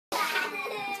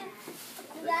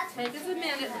take us a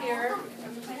minute here. I'm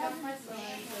going to take off my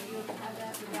sign so you'll have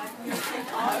that in the back of your take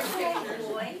all your pictures.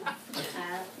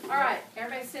 All right,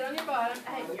 everybody sit on your bottom.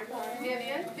 Hey,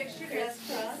 Vivian, fix your dress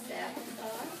cross.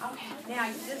 Okay, now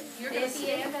you're going to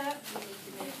stand up.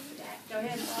 Go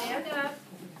ahead and stand up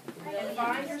and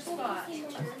find your spot.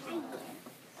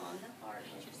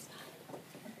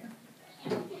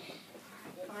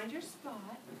 Find your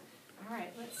spot. All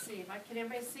right, let's see. Can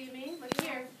everybody see me? Look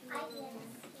here.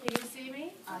 Can you see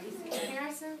me?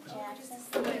 Harrison?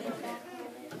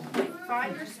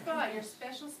 Find your spot, your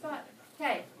special spot.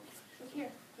 Okay, look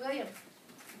here. William,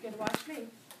 you can watch me.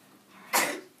 All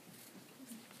right.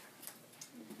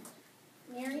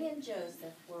 Mary and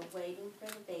Joseph were waiting for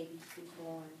the baby to be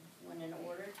born when an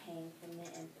order came from the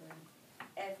emperor.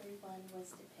 Everyone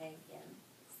was to pay him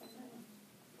some money.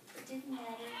 It didn't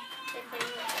matter if they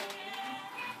were old,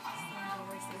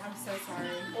 I'm so sorry.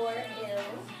 or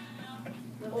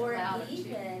ill, or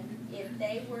even if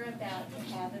they were about to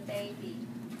have a baby.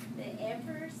 The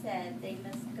emperor said they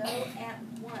must go at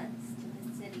once to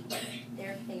the city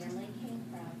their family came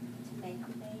from to make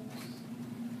the baby.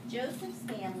 Joseph's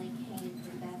family came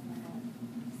from Bethlehem,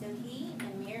 so he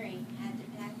and Mary had to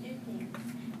pack their things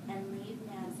and leave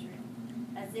Nazareth.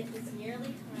 As it was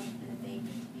nearly time for the baby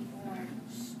to be born,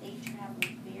 they traveled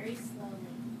very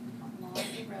slowly along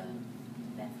the road to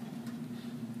Bethlehem.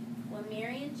 When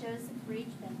Mary and Joseph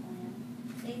reached Bethlehem,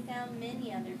 they found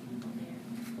many other people there,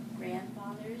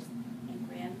 grandfathers and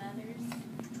grandmothers,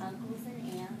 uncles and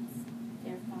aunts,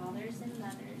 their fathers and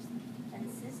mothers, and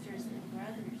sisters and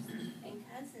brothers and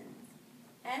cousins.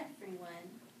 Everyone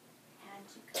had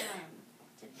to come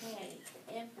to pay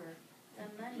the emperor the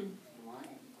money he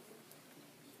wanted.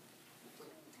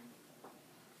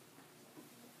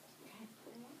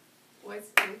 Boys,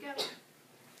 here we go.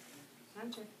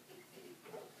 Hunter.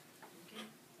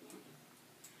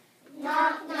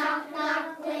 Knock, knock, knock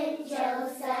went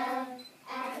Joseph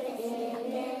at the inn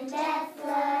in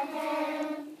Bethlehem.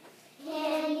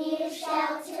 Can you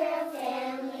shelter a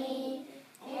family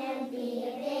and be a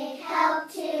big help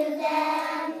to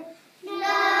them?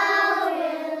 No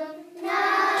room,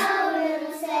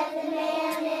 said the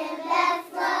man in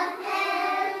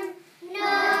Bethlehem.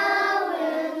 No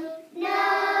room,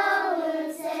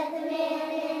 said the man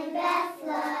in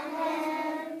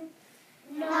Bethlehem.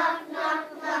 Knock, knock,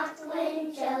 knock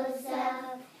went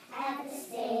Joseph at the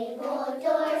stable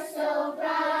door so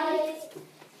bright.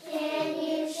 Can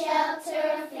you shelter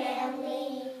a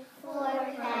family, for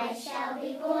Christ shall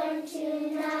be born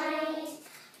tonight?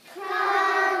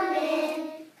 Come in,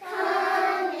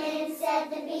 said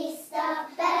the beast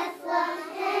of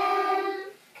Bethlehem.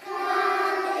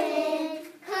 Come in,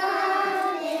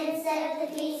 said the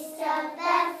beast of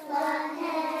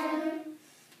Bethlehem.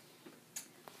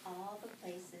 All the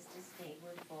places to stay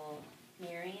were full.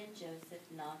 Mary and Joseph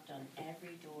knocked on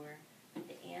every door, but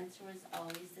the answer was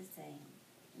always the same.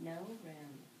 No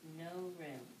room, no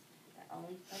room. The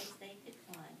only place they could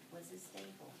find was a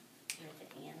stable where the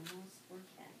animals were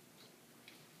kept.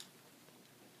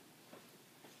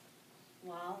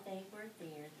 While they were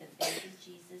there, the baby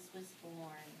Jesus was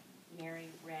born. Mary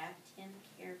wrapped him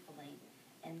carefully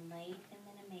and laid him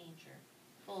in a manger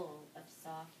full of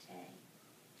soft hay.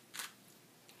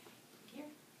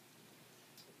 Here.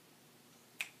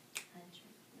 Hunter,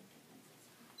 look at this.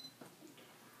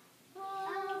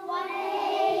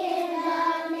 Away in the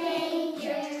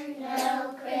manger,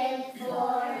 no crib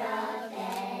for a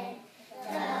bed.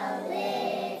 The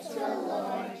little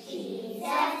Lord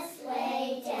Jesus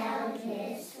laid down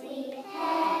his sweet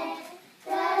head.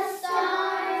 The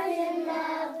stars in the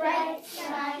bright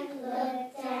sky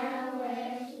looked down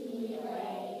where he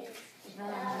lay.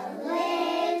 The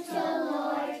little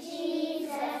Lord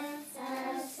Jesus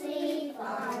asleep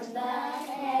on the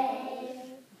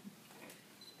hay.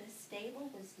 The stable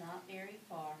was not very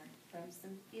far from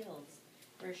some fields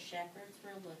where shepherds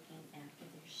were looking after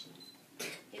their sheep.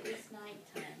 It was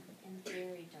nighttime and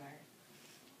very dark.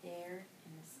 There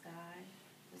in the sky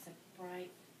was a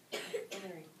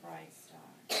very bright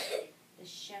star. The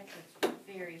shepherds were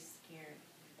very scared,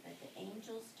 but the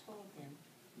angels told them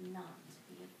not to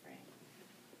be afraid.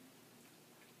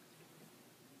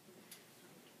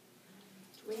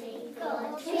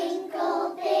 Twinkle,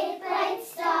 twinkle, big bright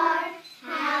star,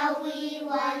 how we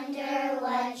wonder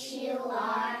what you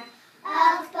are.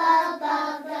 Up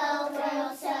above the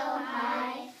world so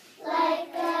high, like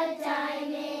a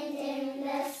diamond in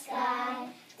the sky.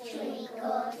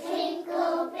 Twinkle,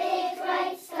 twinkle, big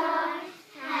bright star,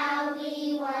 how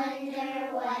we wonder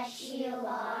what you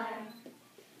are.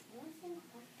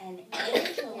 An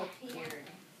angel appeared.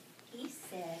 He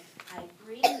said, I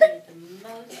bring you the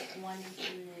most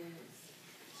wonderful news.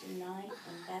 tonight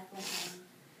in Bethlehem,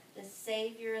 the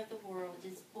Savior of the world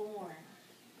is born.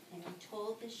 And he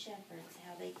told the shepherds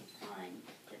how they could find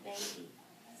the baby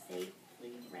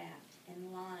safely wrapped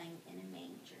and lying in a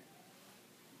manger.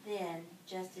 Then,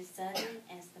 just as sudden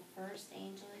as the first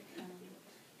angel had come,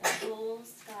 the whole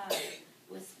sky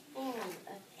was full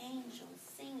of angels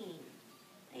singing.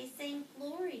 They sang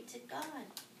glory to God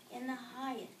in the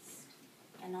highest,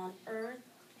 and on earth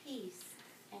peace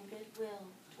and goodwill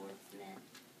towards men.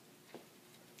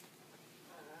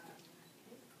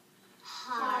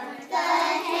 Hark the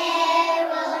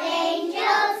herald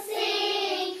angels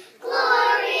sing,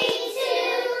 glory to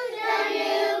the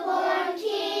newborn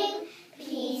King.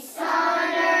 Peace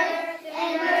on earth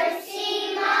and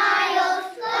mercy mild,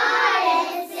 God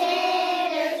and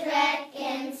sinners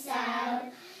reconciled.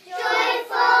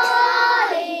 Joyful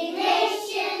all ye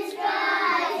nations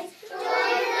rise,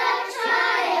 join the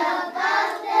triumph of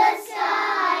the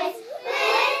skies.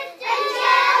 Lift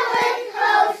angelic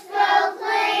hosts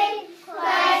proclaim,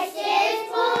 Christ is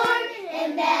born in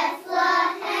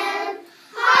Bethlehem.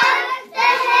 Hark the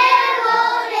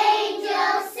herald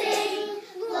angels sing,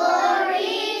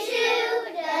 glory to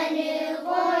the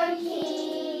newborn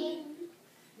King.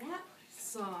 That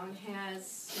song has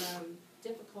some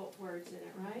difficult words in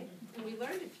it, right? And we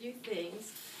learned a few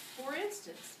things. For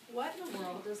instance, what in the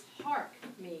world does hark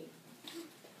mean?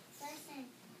 Listen.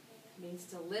 It means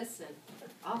to listen.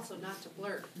 Also not to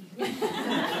blurt.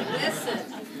 Listen.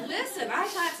 Listen. I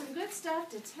got some good stuff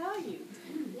to tell you.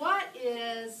 What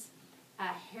is a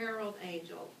herald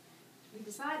angel? We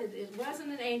decided it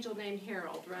wasn't an angel named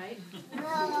Harold, right?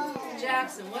 No.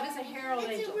 Jackson, what is a herald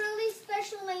It's angel? a really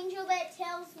special angel that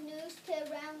tells news to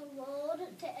around the world,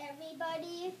 to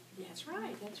everybody. That's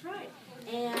right, that's right.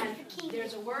 And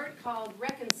there's a word called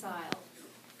reconciled.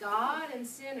 God and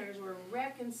sinners were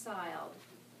reconciled.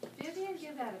 Vivian,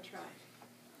 give that a try.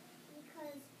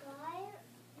 Because God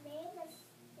made the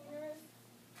sinners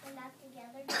come back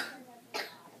together because of the God.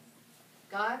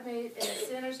 God made, and the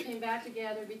sinners came back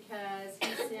together because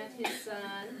he sent his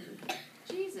son,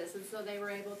 Jesus, and so they were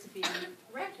able to be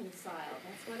reconciled.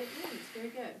 That's what it means. Very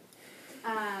good.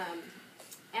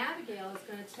 Abigail is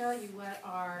going to tell you what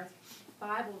our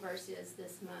Bible verse is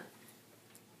this month.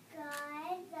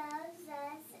 God loves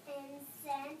us and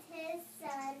sent his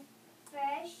son, 1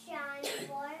 John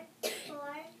 4,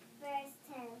 verse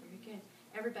 10. Very good.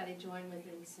 Everybody join with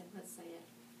me. Let's say it.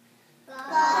 God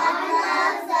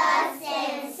loves us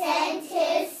and sent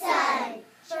his Son.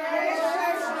 1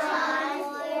 John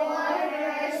 4,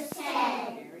 verse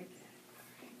 10. Very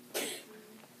good.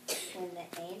 When the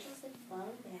angels had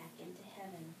flown back into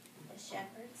heaven, the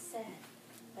shepherds said,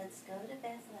 "Let's go to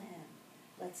Bethlehem.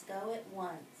 Let's go at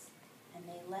once." And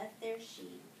they left their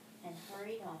sheep and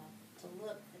hurried off to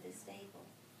look for the stable.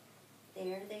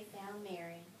 There they found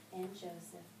Mary and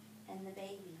Joseph and the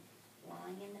baby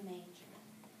lying in the manger,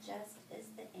 just as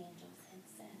the angels had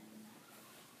said.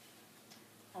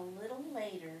 A little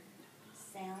later,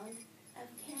 the sound of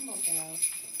camel bells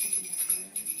could be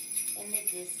heard in the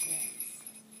distance.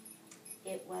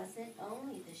 It wasn't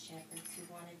only the shepherds who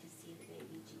wanted to see the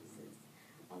baby Jesus.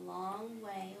 A long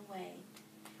way away,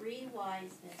 3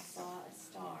 wise men saw a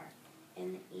star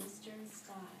in the eastern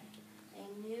sky. They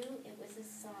knew it was a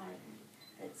sign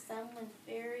that someone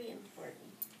very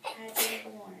important had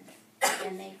been born,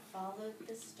 and they followed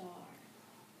the star.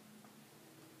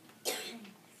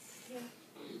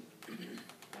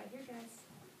 Right here, guys.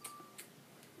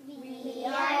 We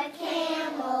are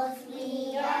camels,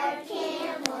 we are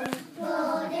camels,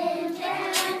 golden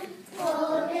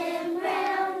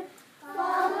brown,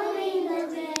 following the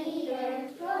leader,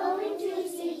 going to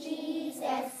see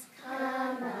Jesus.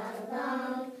 Come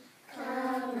along,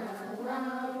 come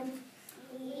along.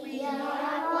 We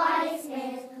are wise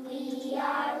men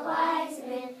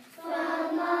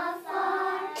from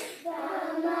afar,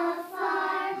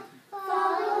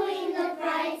 following the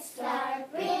bright star,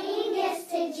 bringing gifts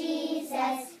to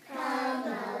Jesus. Come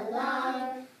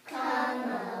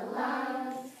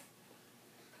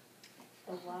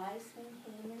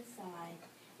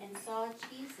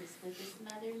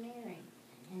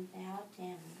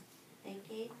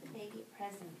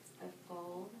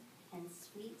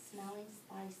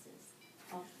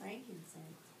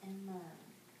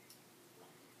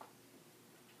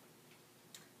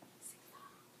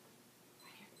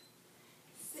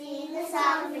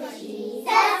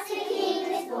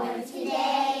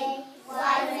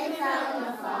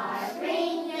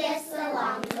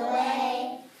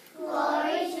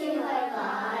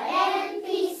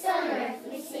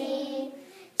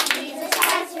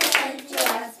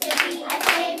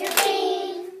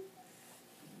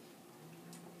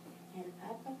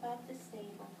and up above the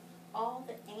stable all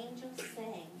the angels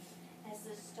sang, as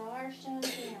the stars shone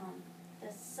down,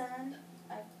 the Son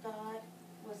of God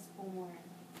was born.